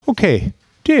Okay,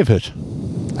 David,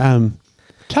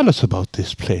 tell us about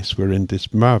this place we're in,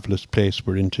 this marvellous place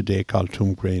we're in today called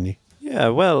Tuamgraney. Yeah,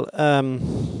 well,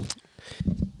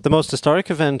 the most historic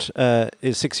event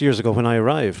is 6 years ago when I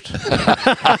arrived.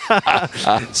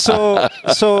 So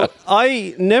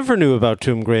I never knew about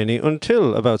Tuamgraney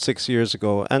until about 6 years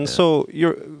ago, and so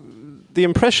the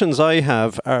impressions I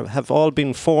have all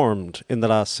been formed in the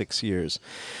last 6 years,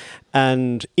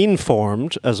 and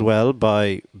informed as well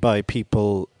by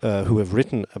people who have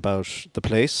written about the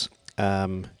place.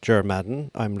 Ger Madden,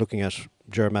 I'm looking at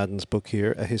Ger Madden's book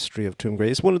here, A History of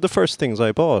Tuamgraney. It's one of the first things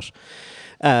I bought.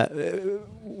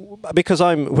 Because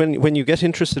when you get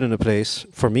interested in a place,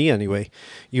 for me anyway,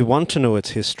 you want to know its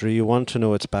history, you want to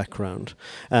know its background,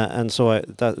 and so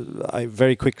I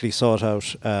very quickly sought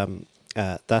out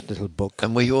that little book.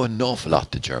 And we owe an awful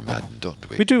lot to Ger Madden, don't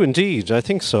we? We do indeed, I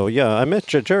think so. Yeah, I met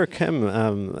Ger Kem,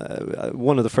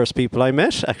 one of the first people I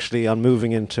met actually on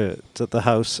moving into the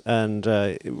house, and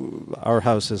our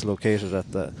house is located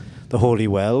at the Holy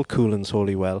Well, Coolan's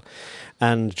Holy Well.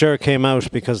 And Ger came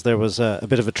out because there was a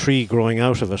bit of a tree growing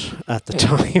out of it at the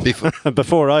time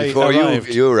before I arrived.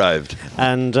 You arrived,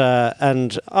 and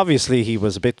obviously he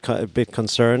was a bit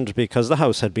concerned because the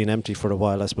house had been empty for a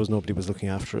while. I suppose nobody was looking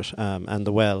after it, and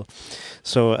the well.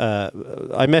 So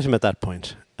I met him at that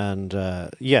point, and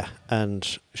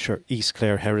and sure, East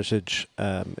Clare heritage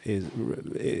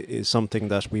is something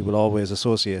that we will always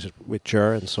associate it with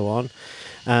Ger and so on.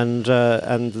 And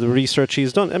the research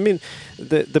he's done. I mean,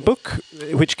 the book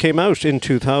which came out in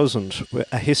 2000,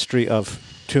 A History of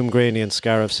Tuamgraney and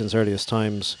Scariff since earliest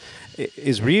times,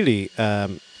 is really a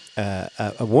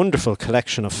wonderful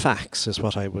collection of facts, is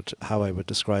how I would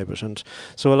describe it. And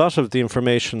so a lot of the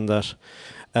information that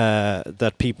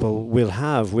people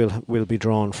will be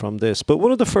drawn from this. But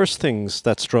one of the first things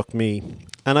that struck me,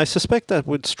 and I suspect that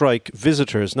would strike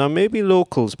visitors, now maybe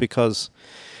locals, because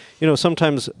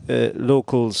sometimes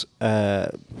locals,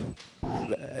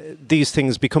 these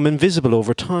things become invisible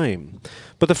over time.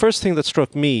 But the first thing that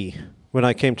struck me when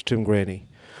I came to Tuamgraney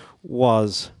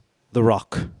was the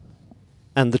rock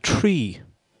and the tree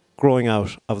growing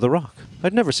out of the rock.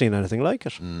 I'd never seen anything like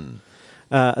it.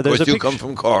 Of course, you come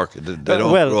from Cork. They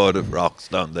don't grow the rocks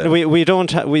down there. We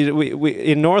don't. We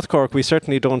in North Cork we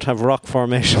certainly don't have rock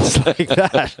formations like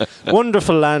that.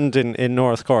 Wonderful land in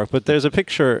North Cork, but there's a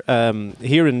picture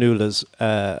here in Newlas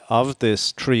of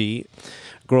this tree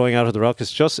growing out of the rock.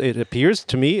 It appears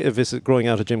to me if it's growing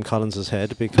out of Jim Collins's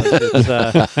head, because it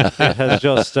has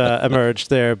just emerged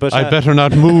there. But I better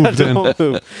not move then. Don't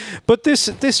move. But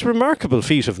this remarkable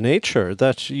feat of nature,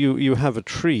 that you have a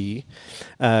tree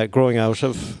growing out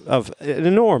of an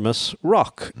enormous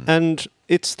rock, and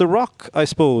it's the rock, I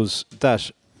suppose,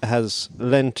 that has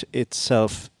lent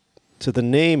itself to the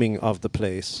naming of the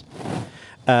place.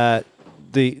 The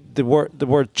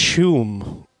word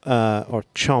Tuam or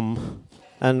chum.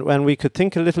 And we could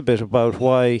think a little bit about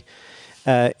why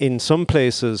in some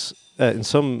places, in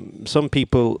some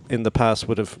people in the past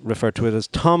would have referred to it as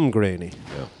Tuamgraney,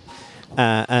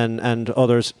 and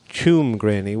others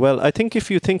Tuamgraney. Well, I think if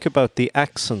you think about the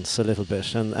accents a little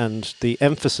bit and the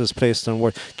emphasis placed on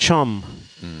word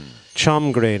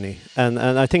Tuamgraney, and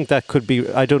I think that could be,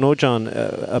 I don't know, John,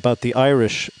 about the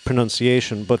Irish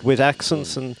pronunciation, but with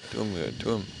accents and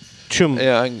Tuam.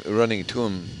 Yeah, I'm running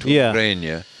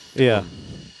Tuamgraney. Yeah.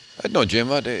 I don't know, Jim.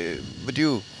 How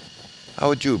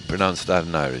would you pronounce that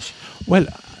in Irish? Well,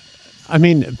 I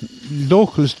mean,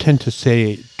 locals tend to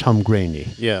say Tuamgraney.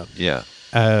 Yeah.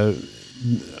 I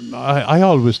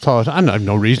always thought, and I have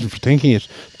no reason for thinking it,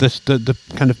 the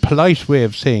kind of polite way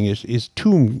of saying it is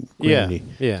Tuamgraney.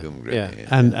 Tuamgraney.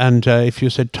 And if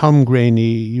you said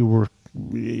Tuamgraney, you were,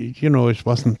 it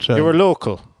wasn't... you were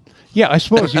local. Yeah, I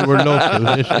suppose you were local.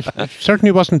 It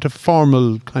certainly wasn't a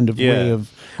formal kind of way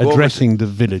of addressing the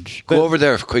village. Go over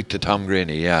there quick to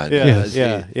Tuamgraney, yeah.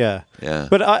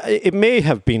 But it may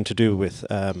have been to do with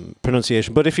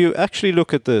pronunciation. But if you actually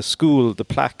look at the school, the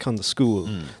plaque on the school,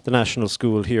 the National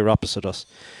School here opposite us,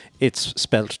 it's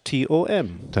spelt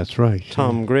T-O-M. That's right.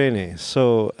 Tuamgraney.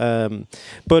 So,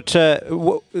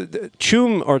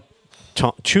 Tuam or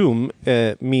Tuam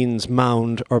means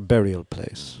mound or burial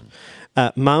place.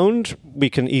 Mound we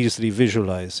can easily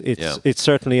visualize. It's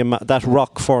certainly that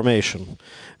rock formation,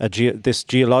 this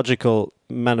geological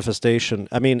manifestation.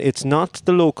 I mean, it's not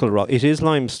the local rock. It is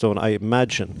limestone, I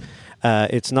imagine.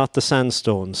 It's not the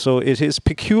sandstone. So it is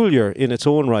peculiar in its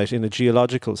own right in a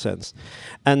geological sense.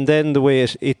 And then the way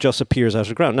it just appears out of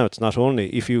the ground. Now, it's not only,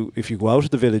 if you go out of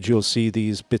the village, you'll see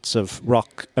these bits of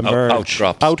rock emerge.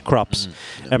 Outcrops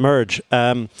emerge.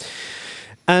 And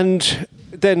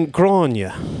then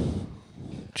Grania.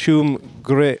 Tum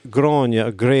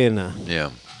Grania, Grena.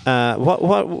 Yeah.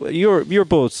 What you're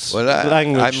both Well,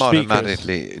 language I'm speakers.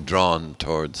 automatically drawn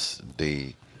towards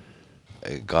the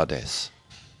goddess.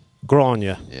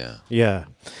 Grania. Yeah. Yeah,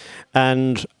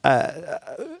 and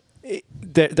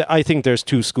I think there's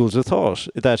two schools of thought.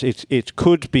 That it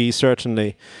could be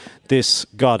certainly this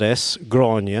goddess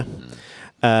Grania,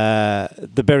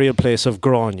 the burial place of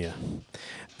Grania.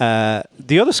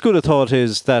 The other school of thought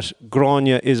is that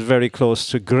Grania is very close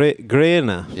to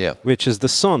Grena, Yeah. which is the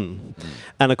sun.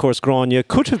 And of course, Grania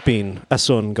could have been a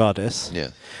sun goddess. Yeah.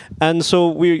 And so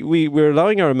we're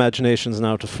allowing our imaginations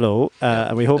now to flow,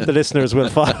 and we hope the listeners will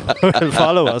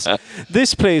follow us.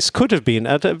 This place could have been,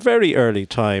 at a very early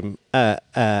time,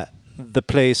 the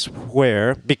place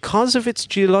where, because of its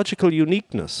geological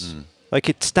uniqueness, like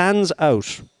it stands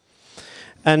out.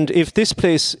 And if this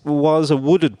place was a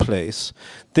wooded place,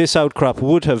 this outcrop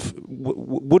would have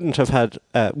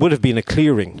been a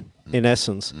clearing in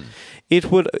essence. It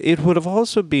would have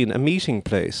also been a meeting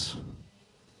place,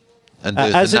 And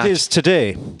as it is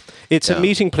today. It's a Yeah.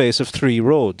 meeting place of three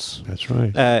roads. That's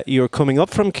right. You're coming up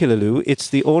from Killaloe. It's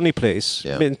the only place.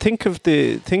 Yeah. I mean, think of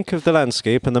the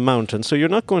landscape and the mountains. So you're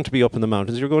not going to be up in the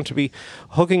mountains. You're going to be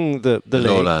hugging the lake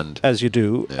lowland. as you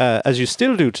do, Yeah. as you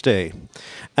still do today.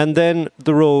 And then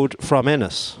the road from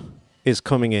Ennis is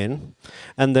coming in,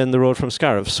 and then the road from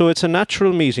Scariff. So it's a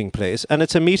natural meeting place, and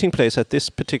it's a meeting place at this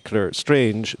particular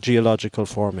strange geological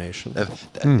formation.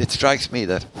 It strikes me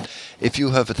that if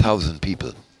you have 1,000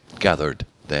 people gathered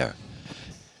there,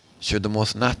 sure, the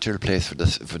most natural place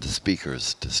for the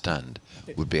speakers to stand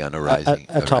would be on a rising,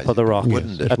 Atop of the rock.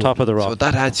 wouldn't it? Atop of the rock. So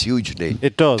that adds hugely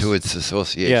It does. to its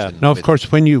association. Yeah. Now, of with-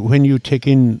 course, when you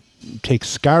take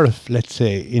Scariff, let's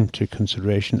say, into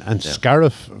consideration, and Yeah.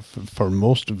 Scariff, for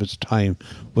most of its time,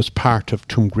 was part of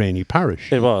Tumgraney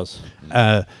Parish. It was.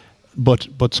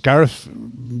 But Scariff,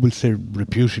 we'll say,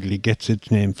 reputedly gets its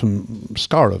name from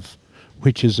Scariff,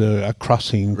 which is a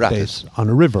crossing Rapid. place on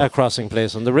a river. A crossing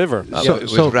place on the river.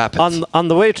 with rapids. On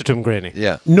the way to Tumgraney.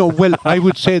 yeah. No, well, I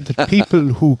would say that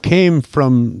people who came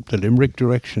from the Limerick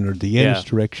direction or the Ennis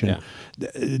direction,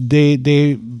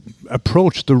 they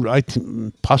approached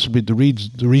possibly the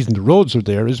reason the roads are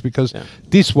there is because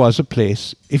this was a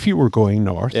place, if you were going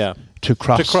north, to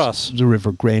cross the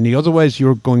River Graney. Otherwise,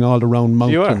 you're going all around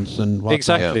mountains and whatnot.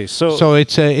 Exactly. Yeah. So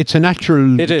it's a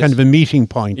natural It is. kind of a meeting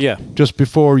point just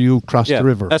before you cross the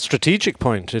river. a strategic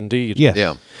point indeed. Yes.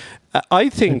 Yeah. I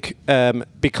think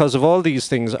because of all these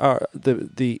things,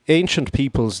 the ancient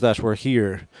peoples that were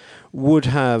here would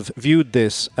have viewed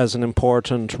this as an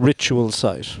important ritual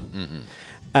site.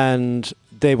 And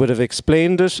they would have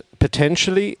explained it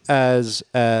potentially as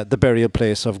the burial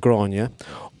place of Grania,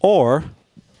 or,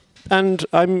 and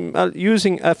I'm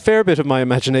using a fair bit of my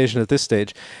imagination at this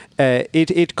stage,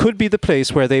 it could be the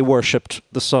place where they worshipped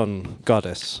the sun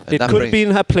goddess. And It that could brings- be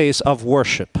a place of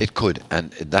worship. It could,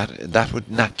 and that would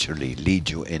naturally lead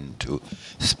you into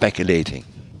speculating.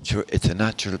 Sure, it's a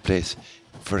natural place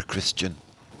for a Christian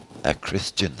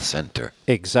centre.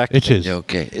 Exactly. It is. Yeah,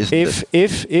 okay, isn't it?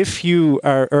 If you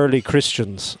are early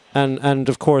Christians, and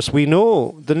of course we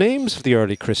know the names of the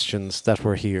early Christians that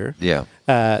were here. Yeah.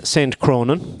 Saint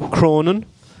Cronin,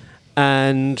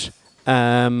 and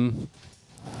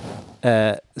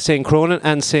Saint Cronin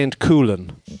and Saint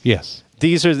Coulin. Yes.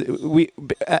 These are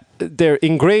they're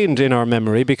ingrained in our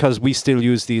memory because we still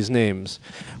use these names.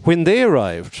 When they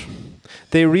arrived,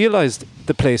 they realized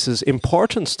the place's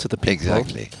importance to the people.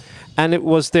 Exactly. And it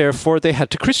was therefore they had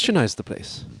to Christianize the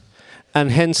place. And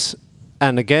hence,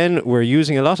 and again, we're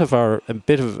using a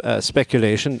bit of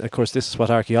speculation. Of course, this is what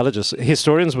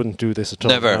historians wouldn't do this at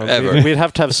all. Never, No, ever. We'd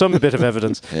have to have some bit of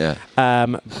evidence. Yeah.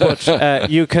 But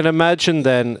you can imagine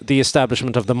then the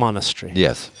establishment of the monastery.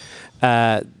 Yes.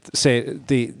 Say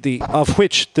of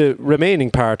which the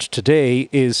remaining part today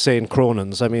is Saint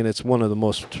Cronin's. I mean, it's one of the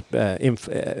most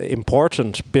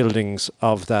important buildings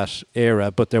of that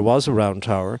era. But there was a round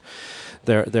tower.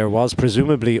 There was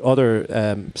presumably other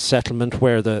settlement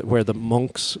where the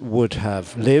monks would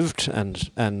have lived and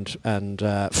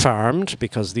farmed,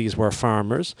 because these were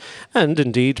farmers, and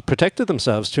indeed protected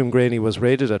themselves. Tumgraney was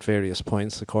raided at various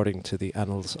points according to the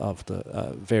annals of the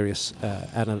various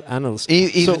annals.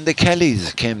 Even the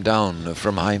Kellys came down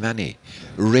from Hymany,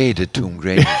 raided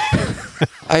Tumgraney.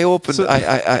 I opened.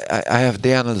 I have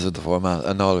the annals of the Four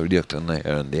Masters, and all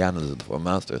and the annals of the Four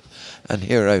Masters, and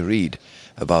here I read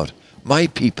about my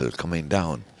people coming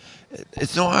down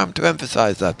it's no harm to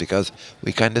emphasise that, because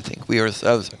we kind of think we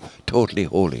ourselves are totally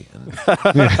holy and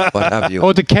what have you.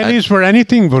 Oh, the Kellys were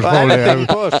anything but holy.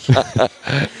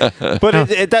 But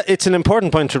it's an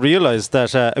important point to realise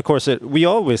that, of course, we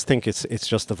always think it's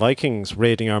just the Vikings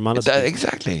raiding our monastery.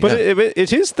 Exactly. But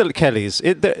it is the Kellys.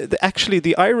 Actually,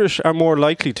 the Irish are more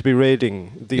likely to be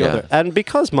raiding the other. And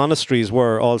because monasteries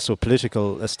were also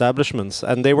political establishments,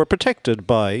 and they were protected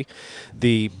by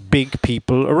the big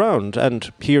people around.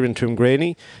 And here in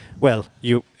Tuamgraney, well,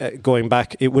 going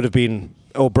back, it would have been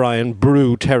O'Brien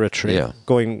Brew territory.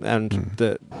 Going, and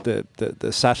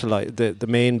the satellite, the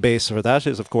main base for that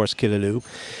is, of course, Killaloe.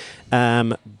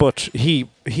 But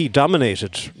he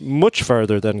dominated much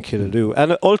further than Killaloe,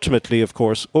 and ultimately, of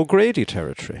course, O'Grady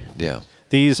territory. Yeah.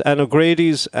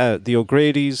 The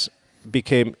O'Grady's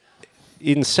became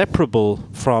inseparable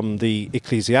from the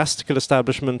ecclesiastical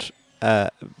establishment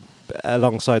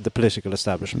alongside the political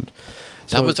establishment.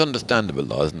 That was understandable,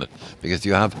 though, isn't it? Because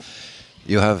you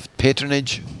have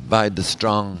patronage by the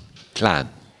strong clan.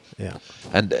 Yeah.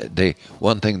 And the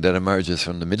one thing that emerges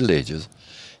from the Middle Ages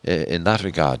in that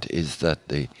regard is that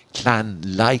the clan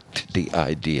liked the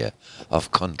idea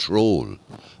of control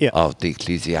of the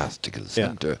ecclesiastical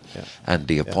centre and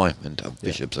the appointment of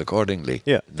bishops accordingly.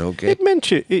 Yeah. Okay. It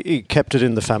meant it kept it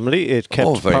in the family. It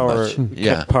kept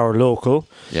power local.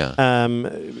 Yeah.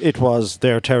 It was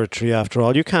their territory after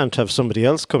all. You can't have somebody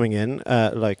else coming in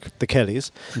like the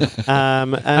Kellys.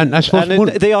 And I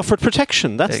suppose they offered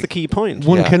protection. That's the key point.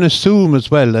 One can assume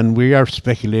as well, and we are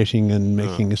speculating and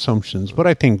making assumptions, but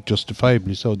I think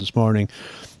justifiably so this morning,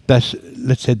 that,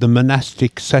 let's say, the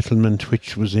monastic settlement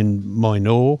which was in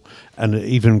Moynoe and an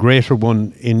even greater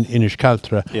one in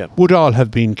Inishcaltra would all have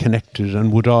been connected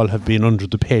and would all have been under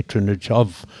the patronage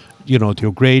of, the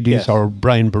O'Grady's or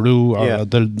Brian Boru or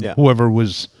whoever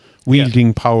was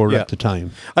wielding power at the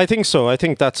time. I think so. I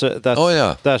think that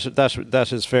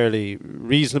is fairly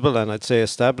reasonable, and I'd say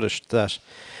established that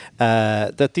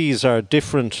these are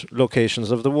different locations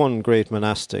of the one great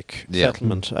monastic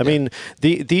settlement. I mean,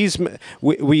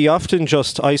 we often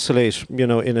just isolate,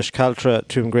 Inishcaltra,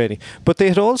 Tuamgraney, but they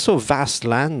had also vast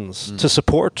lands to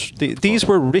support. These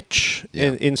were rich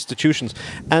institutions,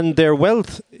 and their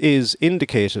wealth is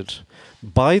indicated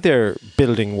by their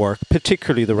building work,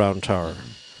 particularly the Round Tower.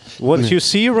 Once you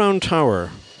see a Round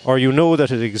Tower, or you know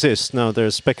that it exists. Now,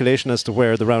 there's speculation as to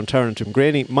where the Round Tower in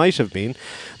Tuamgraney might have been,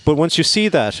 but once you see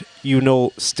that, you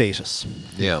know status.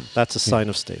 Yeah. That's a sign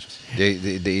of status.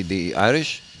 The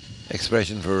Irish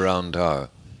expression for a Round Tower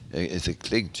is a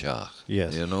cligteach.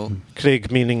 Yes.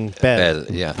 Clig meaning bell. Bell,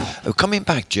 yeah. Coming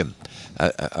back, Jim,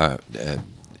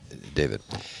 David,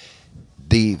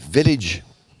 the village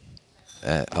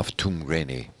of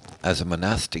Tuamgraney as a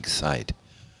monastic site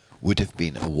would have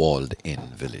been a walled-in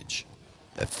village.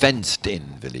 A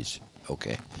fenced-in village,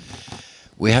 okay.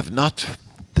 We have not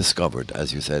discovered,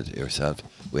 as you said yourself,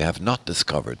 we have not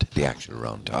discovered the actual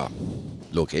Round Tower,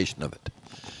 location of it.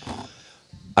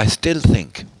 I still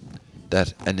think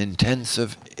that an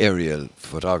intensive aerial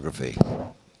photography,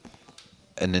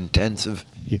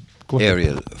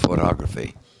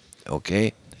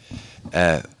 okay,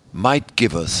 might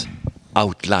give us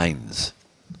outlines,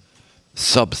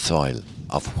 subsoil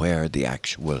of where the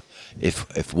actual,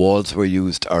 if walls were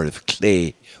used or if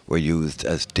clay were used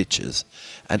as ditches.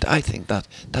 And I think that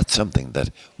that's something that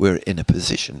we're in a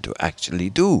position to actually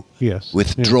do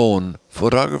with drone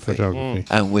photography.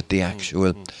 And with the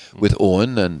actual, with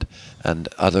Owen and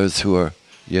others who are,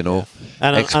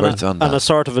 experts on that. And a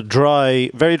sort of a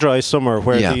very dry summer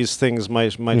where these things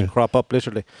might crop up,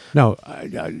 literally. Now,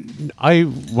 I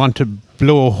want to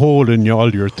blow a hole in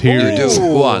all your theories. You do.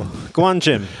 Go on. Go on,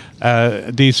 Jim.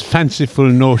 These fanciful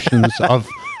notions of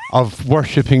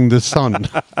worshipping the sun.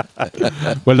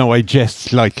 Well, no, I jest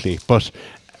slightly, but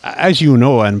as you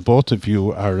know, and both of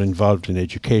you are involved in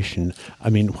education, I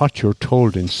mean, what you're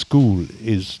told in school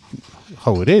is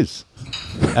how it is.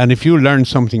 And if you learn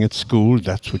something at school,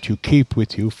 that's what you keep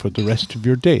with you for the rest of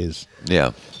your days.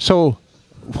 Yeah. So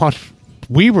what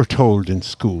we were told in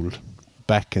school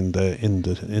back in the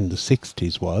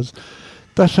 60s was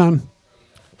that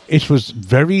it was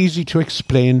very easy to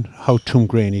explain how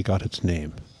Tuamgraney got its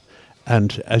name.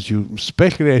 And as you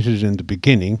speculated in the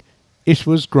beginning, it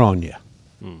was Grania.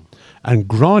 And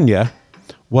Grania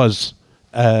was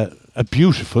a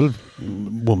beautiful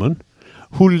woman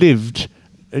who lived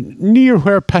near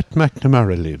where Pat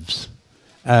McNamara lives,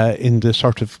 in the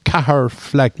sort of Cahir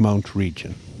Flagmount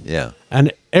region. Yeah.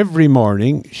 And every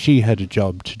morning she had a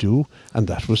job to do, and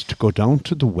that was to go down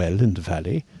to the well in the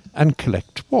valley and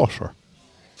collect water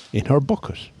in her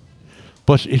bucket.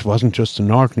 But it wasn't just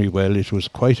an ordinary well, it was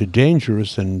quite a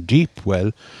dangerous and deep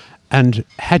well, and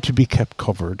had to be kept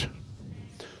covered.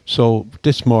 So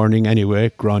this morning,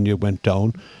 anyway, Grania went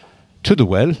down to the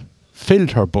well,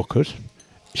 filled her bucket.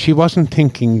 She wasn't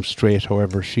thinking straight,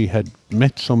 however. She had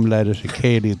met some lad at a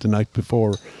Cayley the night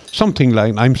before. Something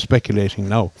like, I'm speculating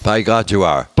now. By God, you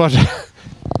are. But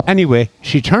anyway,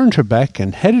 she turned her back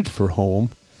and headed for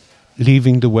home,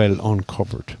 leaving the well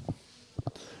uncovered.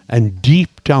 And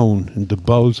deep down in the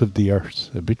bowels of the earth,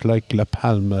 a bit like La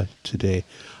Palma today,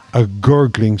 a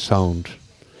gurgling sound,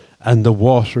 and the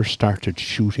water started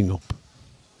shooting up.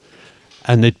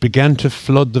 And it began to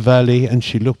flood the valley, and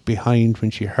she looked behind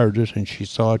when she heard it, and she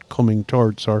saw it coming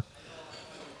towards her.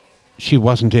 She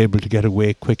wasn't able to get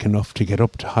away quick enough to get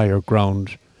up to higher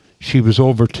ground. She was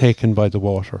overtaken by the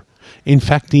water. In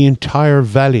fact, the entire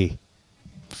valley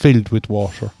filled with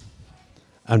water,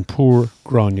 and poor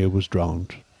Grania was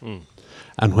drowned.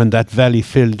 And when that valley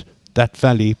filled, that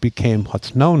valley became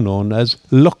what's now known as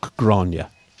Loch Grania.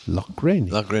 Loch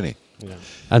Graney. Loch Graney. Yeah.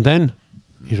 And then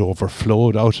it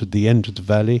overflowed out at the end of the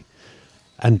valley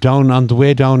and down on the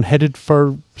way down headed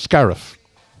for Scariff.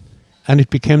 And it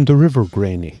became the River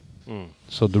Graney.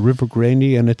 So the River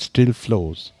Graney, and it still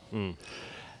flows. And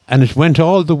it went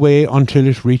all the way until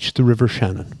it reached the River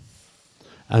Shannon.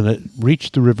 And it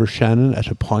reached the River Shannon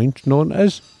at a point known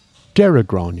as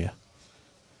Derragrania.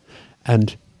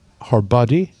 And her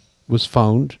body was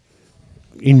found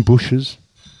in bushes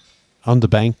on the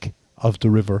bank of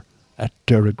the river at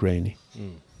Derragrania.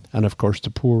 And of course the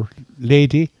poor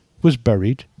lady was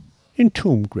buried in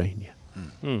Toomgrania.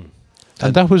 And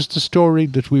that was the story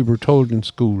that we were told in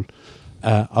school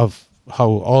of how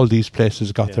all these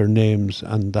places got their names,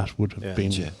 and that would have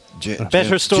been...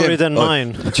 Better story than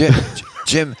mine.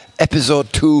 Jim,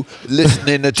 episode 2,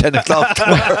 listening at 10 o'clock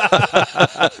tomorrow.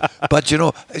 But, you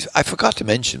know, I forgot to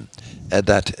mention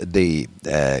that the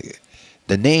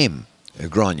name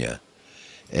Grania,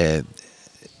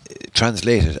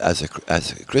 translated as a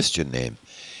Christian name,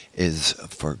 is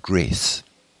for grace.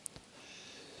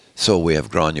 So we have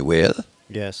Grania Whale.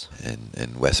 Yes.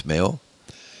 In West Mayo.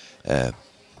 Have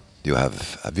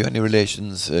you any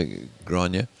relations,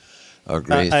 Grania or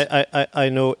Grace? I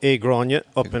know a Grania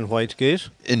up in Whitegate.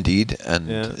 Indeed,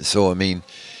 and so I mean,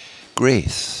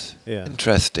 Grace. Yeah.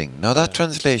 Interesting. Now that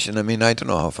translation, I mean, I don't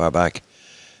know how far back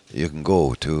you can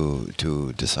go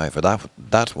to decipher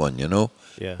that one, you know.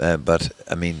 Yeah. But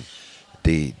I mean,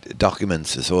 the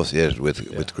documents associated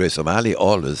with Grace O'Malley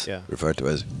always referred to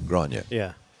as Grania.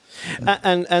 Yeah.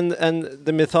 And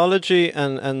the mythology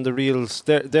and the reals,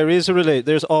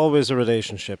 there's always a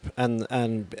relationship, and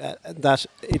that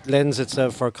it lends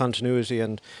itself for continuity,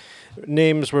 and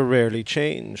names were rarely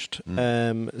changed.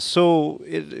 So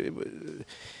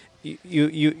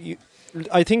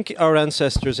I think our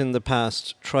ancestors in the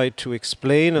past tried to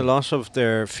explain a lot of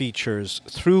their features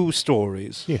through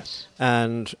stories. Yes.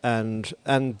 And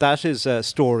that is a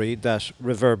story that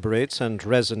reverberates and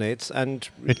resonates, and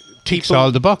it ticks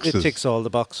all the boxes. It ticks all the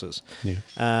boxes. Yeah.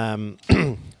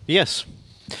 Yes.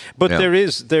 But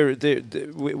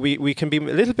we can be a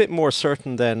little bit more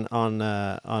certain then on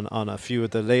a few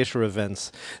of the later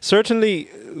events. Certainly,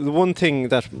 the one thing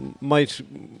that might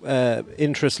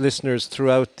interest listeners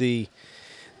throughout the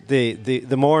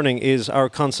morning is our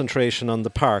concentration on the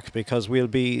park, because we'll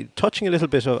be touching a little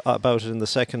bit about it in the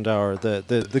second hour.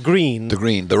 The green,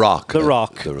 the rock,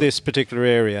 this particular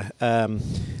area.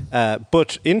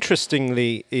 But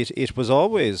interestingly, it was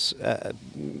always.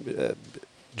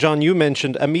 John, you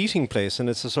mentioned a meeting place, and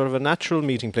it's a sort of a natural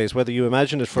meeting place, whether you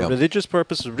imagine it for religious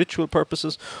purposes, ritual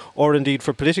purposes, or indeed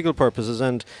for political purposes.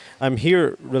 And I'm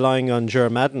here relying on Ger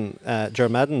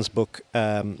Madden's book.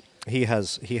 He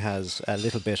has a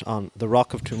little bit on the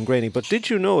Rock of Toomgrany. But did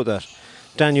you know that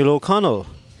Daniel O'Connell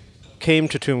came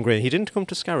to Toomgrany? He didn't come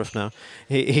to Scariff now.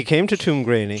 He came to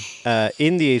Toomgrany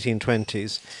in the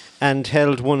 1820s and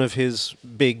held one of his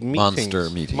big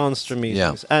meetings. Monster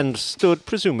meetings. And stood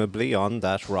presumably on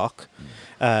that rock,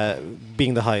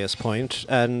 being the highest point.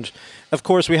 And of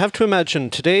course, we have to imagine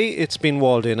today it's been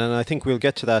walled in, and I think we'll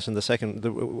get to that in the second,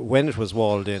 when it was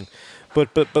walled in.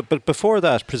 But before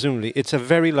that, presumably, it's a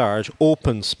very large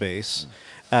open space.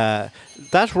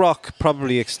 That rock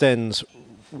probably extends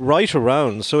right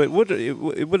around, so it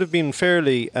would have been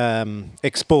fairly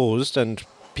exposed, and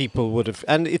people would have,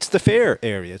 and it's the fair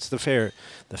area. It's the fair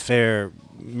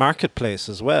marketplace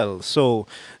as well. So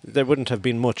there wouldn't have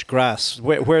been much grass.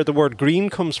 Where the word green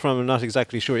comes from, I'm not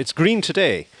exactly sure. It's green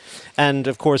today, and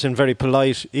of course, in very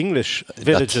polite English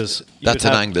villages, that's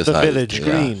an Anglicized, the village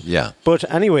green. Yeah. But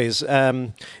anyways,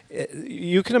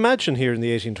 you can imagine here in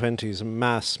the 1820s a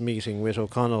mass meeting with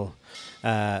O'Connell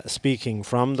speaking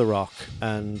from the rock,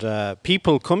 and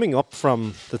people coming up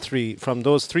from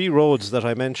those three roads that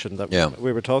I mentioned that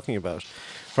we were talking about,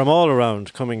 from all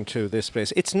around coming to this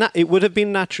place. It would have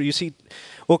been natural. You see,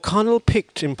 O'Connell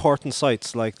picked important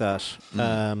sites like that,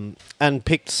 and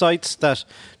picked sites that,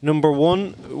 number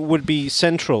one, would be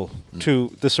central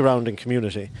to the surrounding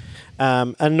community.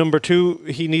 And number two,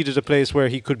 he needed a place where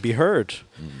he could be heard.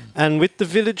 And with the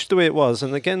village the way it was,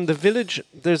 and again, the village,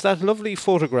 there's that lovely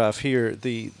photograph here.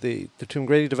 The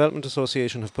Tuamgraney Development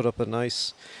Association have put up a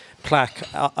nice plaque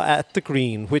at the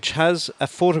green, which has a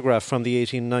photograph from the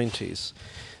 1890s.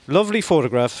 Lovely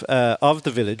photograph of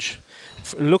the village,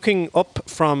 looking up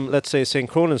from, let's say, St.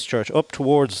 Cronan's Church, up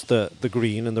towards the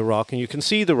green and the rock, and you can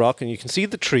see the rock and you can see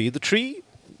the tree. The tree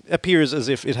appears as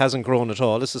if it hasn't grown at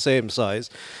all. It's the same size.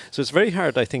 So it's very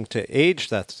hard, I think, to age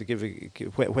that, to give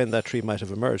when that tree might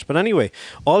have emerged. But anyway,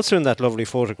 also in that lovely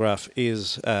photograph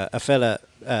is a fella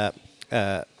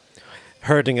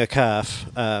herding a calf.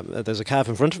 There's a calf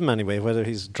in front of him anyway. Whether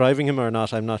he's driving him or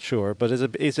not, I'm not sure. But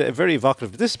it's a very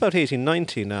evocative. This is about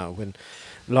 1890 now, when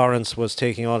Lawrence was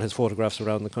taking all his photographs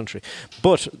around the country.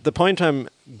 But the point I'm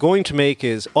going to make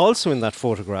is, also in that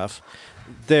photograph,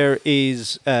 there are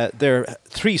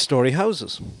 3-story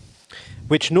houses,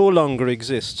 which no longer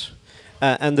exist.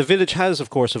 And the village has, of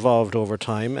course, evolved over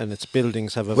time, and its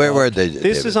buildings have evolved. Where were they?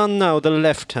 This is on now the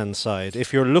left-hand side.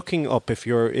 If you're looking up, if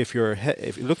you're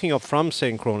looking up from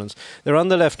St. Cronan's, they're on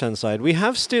the left-hand side. We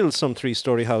have still some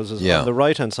 3-story houses on the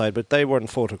right-hand side, but they weren't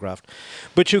photographed.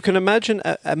 But you can imagine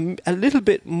a little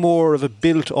bit more of a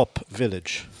built-up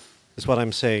village, is what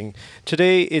I'm saying.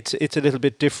 Today, it's a little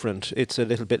bit different. It's a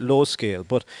little bit low-scale.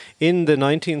 But in the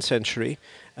 19th century,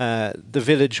 the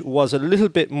village was a little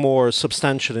bit more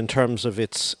substantial in terms of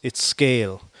its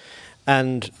scale.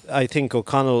 And I think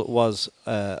O'Connell was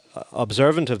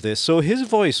observant of this. So his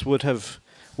voice would have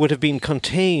been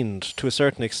contained to a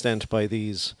certain extent by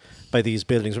these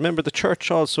buildings. Remember, the church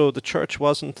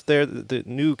wasn't there. The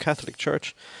new Catholic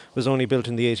church was only built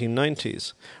in the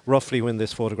 1890s, roughly when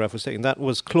this photograph was taken. That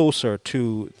was closer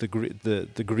to the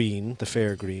green, the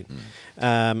fair green.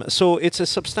 So it's a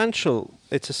substantial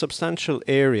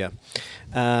area.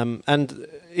 And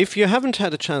if you haven't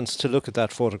had a chance to look at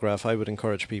that photograph, I would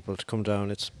encourage people to come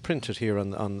down. It's printed here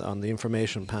on the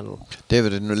information panel.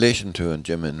 David, in relation to, and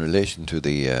Jim, in relation to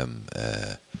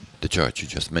the church, you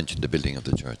just mentioned the building of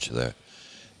the church there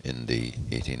in the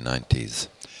 1890s.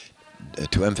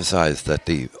 To emphasize that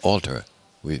the altar,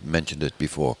 we mentioned it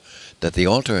before, that the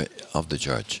altar of the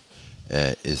church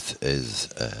is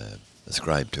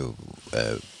ascribed to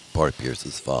Paul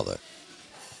Pierce's father,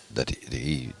 that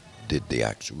he did the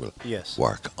actual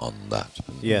work on that.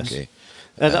 Yes. Okay.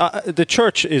 And the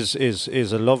church is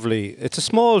a lovely. It's a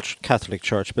small Catholic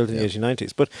church built in the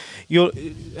 1890s, but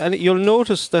you'll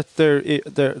notice that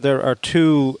there are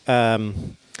two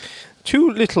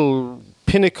little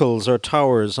pinnacles or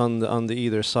towers on the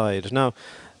either side. Now,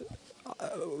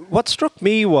 what struck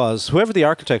me was, whoever the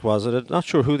architect was, I'm not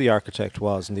sure who the architect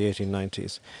was in the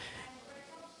 1890s.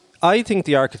 I think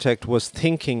the architect was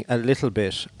thinking a little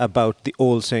bit about the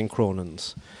old St.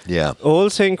 Cronan's. Yeah.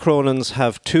 Old St. Cronan's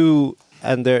have two.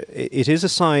 And it is a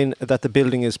sign that the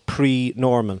building is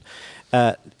pre-Norman.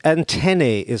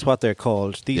 Antennae is what they're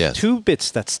called. These two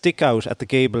bits that stick out at the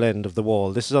gable end of the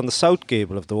wall. This is on the south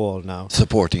gable of the wall now.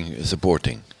 Supporting.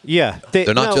 Yeah.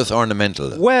 They're not just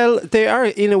ornamental. Well, they are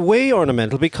in a way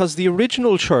ornamental, because the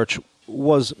original church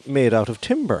was made out of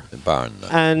timber. The barn.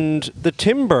 And the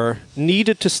timber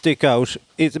needed to stick out.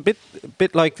 It's a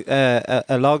bit like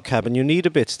a log cabin. You need a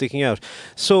bit sticking out.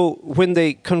 So when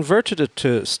they converted it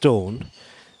to stone,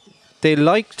 they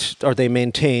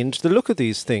maintained the look of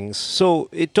these things. So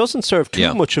it doesn't serve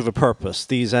too much of a purpose,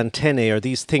 these antennae or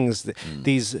these things,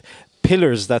 these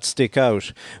pillars that stick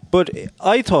out. But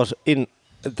I thought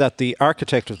that the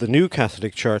architect of the new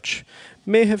Catholic Church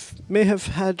may have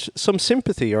had some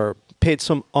sympathy or paid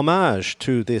some homage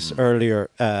to this earlier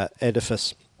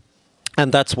edifice.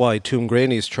 And that's why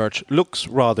Tuamgraney's church looks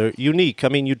rather unique. I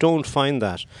mean, you don't find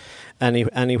that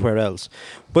anywhere else.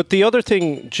 But the other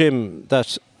thing, Jim,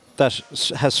 that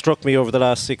has struck me over the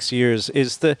last 6 years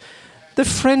is the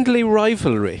friendly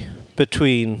rivalry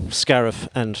between Scariff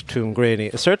and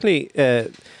Tuamgraney. Certainly,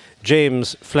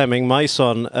 James Fleming, my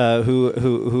son,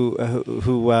 who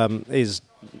is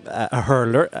a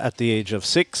hurler at the age of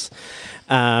 6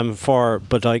 for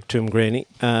Bodyke Tuamgraney,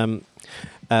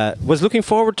 was looking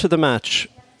forward to the match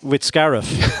with Scariff.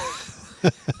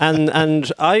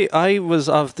 and I was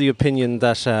of the opinion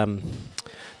that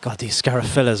God, these Scariff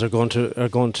fellas are going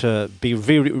to be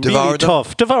really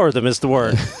tough. Devour them is the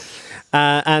word.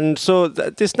 And so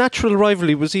this natural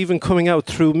rivalry was even coming out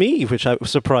through me, which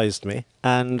surprised me.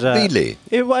 And really,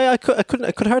 I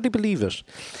could hardly believe it.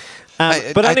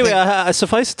 But anyway, I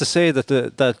suffice it to say that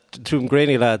that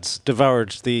Tuamgraney lads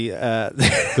devoured the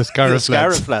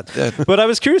Scariff lads. But I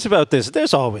was curious about this.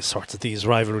 There's always sorts of these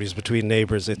rivalries between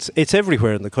neighbours. It's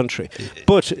everywhere in the country.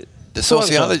 But the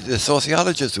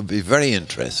sociologists would be very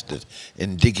interested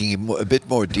in digging a bit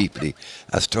more deeply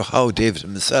as to how David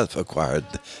himself acquired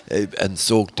and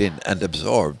soaked in and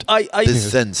absorbed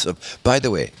this sense of. By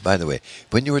the way,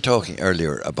 when you were talking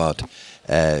earlier about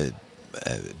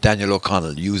Daniel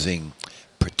O'Connell using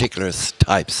particular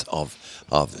types of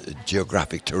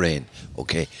geographic terrain,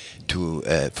 okay,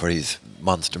 for his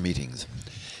monster meetings.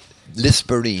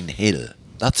 Lisbureen Hill,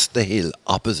 that's the hill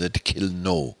opposite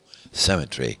Kilnoe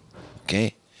Cemetery,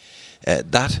 okay.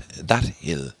 That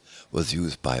hill was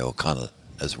used by O'Connell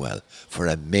as well for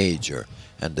a major,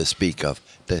 and to speak of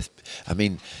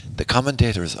the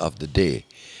commentators of the day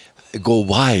go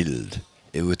wild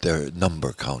with their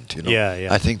number count, you know. Yeah.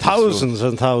 I think thousands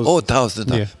and thousands. Oh,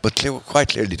 thousands. Yeah. But quite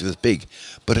clearly it was big.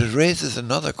 But it raises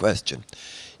another question.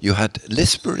 You had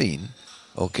Lisbureen,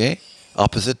 okay,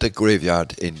 opposite the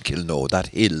graveyard in Kilnoe, that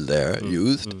hill there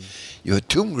used. You had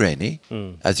Tuamgraney,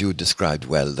 as you described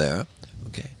well there,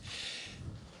 okay.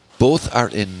 Both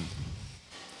are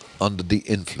under the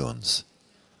influence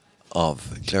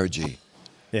of clergy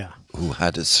who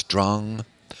had a strong,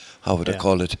 how would I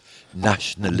call it,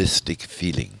 nationalistic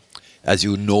feeling. As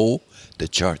you know, the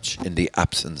church, in the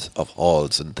absence of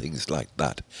halls and things like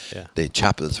that, the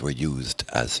chapels were used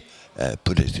as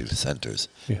political centres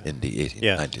in the 18th,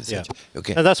 19th century.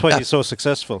 Okay, and that's why he's so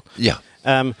successful. Yeah.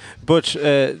 But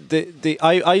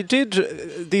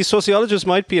these sociologists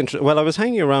might be interested. Well, I was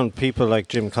hanging around people like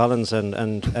Jim Collins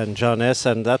and John S.,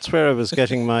 and that's where I was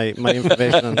getting my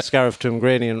information on Scariff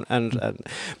Tuamgraney.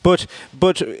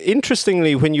 But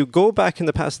interestingly, when you go back in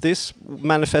the past, this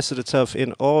manifested itself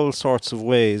in all sorts of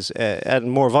ways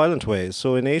and more violent ways.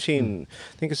 So in I think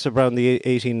it's around the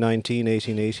 1819,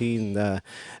 1818,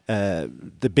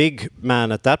 the big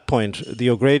man at that point, the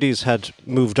O'Grady's had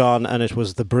moved on, and it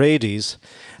was the Brady's.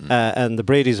 And the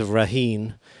Brady's of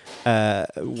Raheen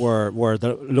were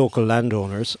the local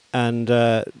landowners, and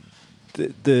the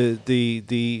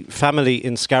family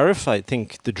in Scariff, I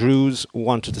think the Drews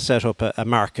wanted to set up a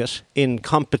market in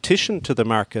competition to the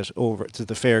market over to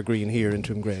the Fair Green here in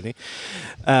Tuamgraney,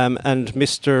 and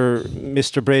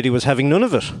Mr. Brady was having none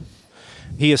of it.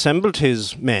 He assembled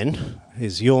his men,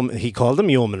 he called them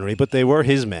yeomanry, but they were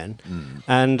his men,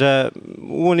 and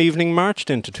one evening marched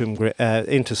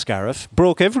into Scariff,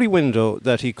 broke every window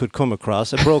that he could come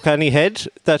across, broke any head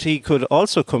that he could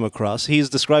also come across. He is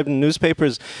described in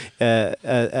newspapers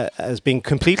as being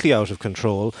completely out of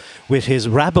control with his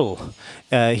rabble.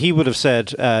 He would have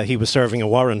said he was serving a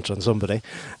warrant on somebody,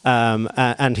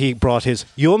 and he brought his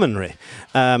yeomanry.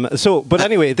 But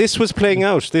anyway, this was playing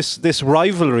out, this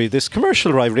rivalry, this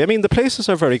commercial rivalry. I mean, the places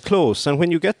are very close, and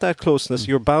when you get that closeness,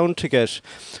 you're bound to get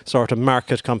sort of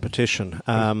market competition.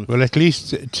 Well, at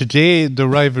least today the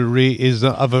rivalry is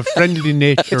of a friendly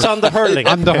nature. It's on the hurling.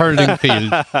 On the hurling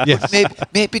field, yes.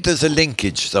 Maybe there's a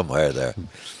linkage somewhere there.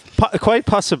 Quite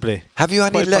possibly. Have you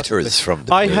any letters from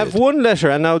the I period? have one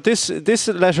letter, and now this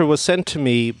letter was sent to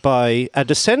me by a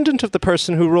descendant of the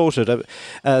person who wrote it.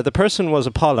 The person was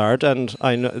a Pollard, and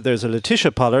I know there's a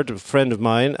Letitia Pollard, a friend of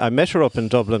mine. I met her up in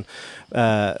Dublin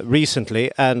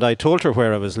recently, and I told her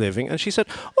where I was living, and she said,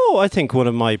 "Oh, I think one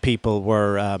of my people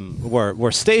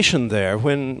were stationed there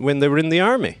when they were in the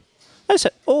army." I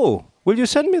said, "Oh, will you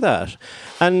send me that?"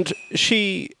 And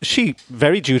she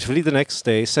very dutifully the next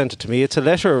day sent it to me. It's a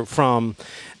letter from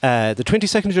the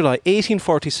 22nd of July,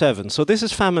 1847. So this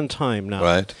is famine time now.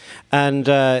 Right. And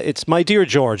it's "My dear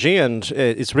Georgie," and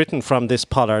it's written from this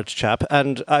Pollard chap.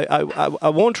 And I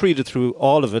won't read it through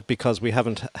all of it because we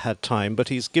haven't had time, but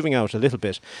he's giving out a little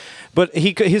bit. But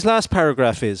his last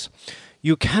paragraph is,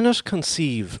 "You cannot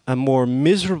conceive a more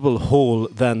miserable hole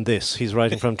than this." He's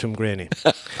writing from Tuamgraney.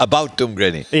 About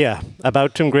Tuamgraney. Yeah,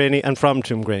 about Tuamgraney and from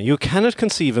Tuamgraney. "You cannot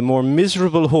conceive a more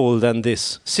miserable hole than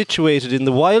this, situated in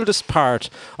the wildest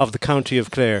part of the county of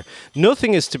Clare.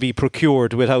 Nothing is to be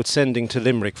procured without sending to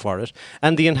Limerick for it,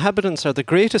 and the inhabitants are the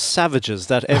greatest savages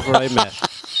that ever I met."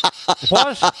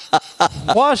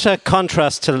 What a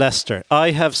contrast to Leicester.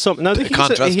 I have some... Now,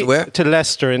 Contrast to where? To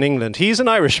Leicester in England. He's an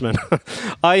Irishman.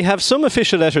 I have some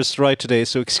official letters to write today,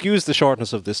 so excuse the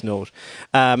shortness of this note.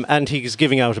 And he's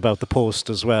giving out about the post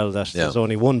as well, that there's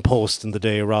only one post in the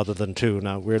day rather than two.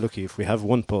 Now, we're lucky if we have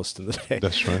one post in the day.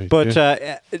 That's right. But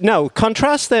now,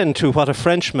 contrast then to what a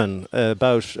Frenchman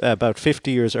about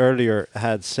 50 years earlier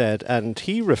had said, and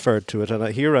he referred to it, and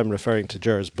here I'm referring to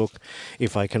Ger's book,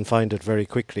 if I can find it very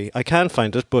quickly. I can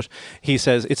find it, but he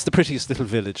says it's the prettiest little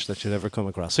village that you'll ever come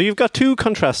across. So you've got two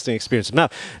contrasting experiences. Now,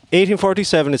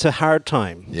 1847, it's a hard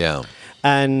time. Yeah.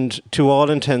 And to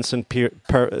all intents and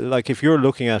like if you're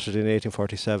looking at it in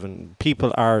 1847,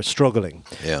 people are struggling.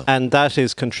 Yeah. And that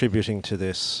is contributing to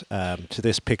this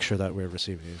picture that we're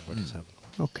receiving in 1847.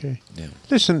 Okay. Yeah.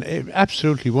 Listen,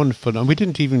 absolutely wonderful. And we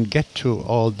didn't even get to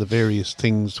all the various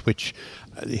things which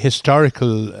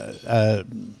historical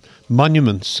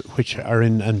monuments which are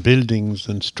in, and buildings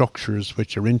and structures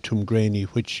which are in Tuamgraney,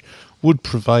 which would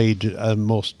provide a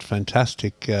most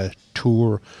fantastic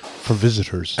tour for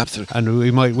visitors. Absolutely.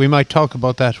 And we might talk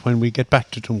about that when we get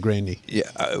back to Tuamgraney.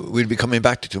 Yeah, we'll be coming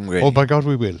back to Tuamgraney. Oh, by God,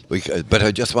 we will. But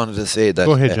I just wanted to say that...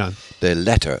 Go ahead, John. The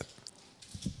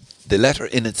letter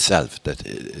in itself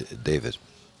that David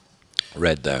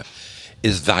read there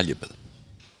is valuable.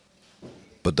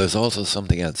 But there's also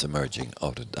something else emerging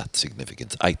out of that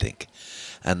significance, I think.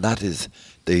 And that is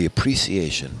the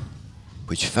appreciation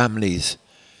which families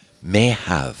may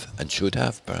have, and should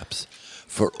have perhaps,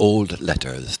 for old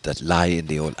letters that lie in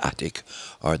the old attic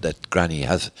or that Granny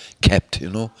has kept,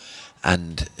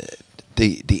 and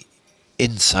the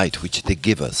insight which they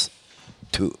give us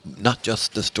to not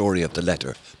just the story of the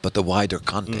letter, but the wider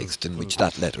context in which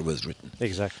that letter was written.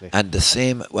 Exactly. And the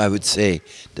same, I would say,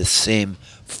 the same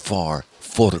for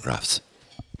photographs.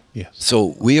 Yes.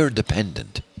 So we are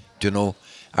dependent,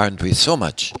 aren't we? So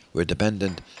much. We're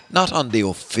dependent not on the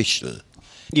official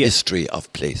history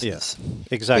of places. Yes,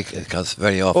 exactly. Because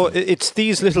very often... it's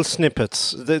these little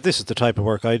snippets. This is the type of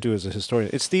work I do as a historian.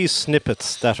 It's these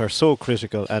snippets that are so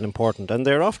critical and important, and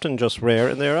they're often just rare,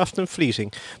 and they're often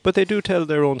fleeting, but they do tell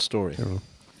their own story.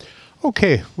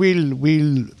 Okay,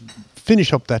 we'll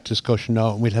finish up that discussion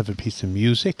now, and we'll have a piece of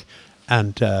music,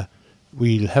 and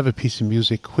we'll have a piece of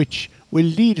music which will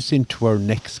lead us into our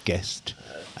next guest,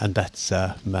 and that's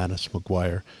Manus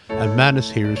Maguire. And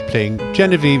Manus here is playing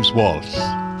Genevieve's Waltz.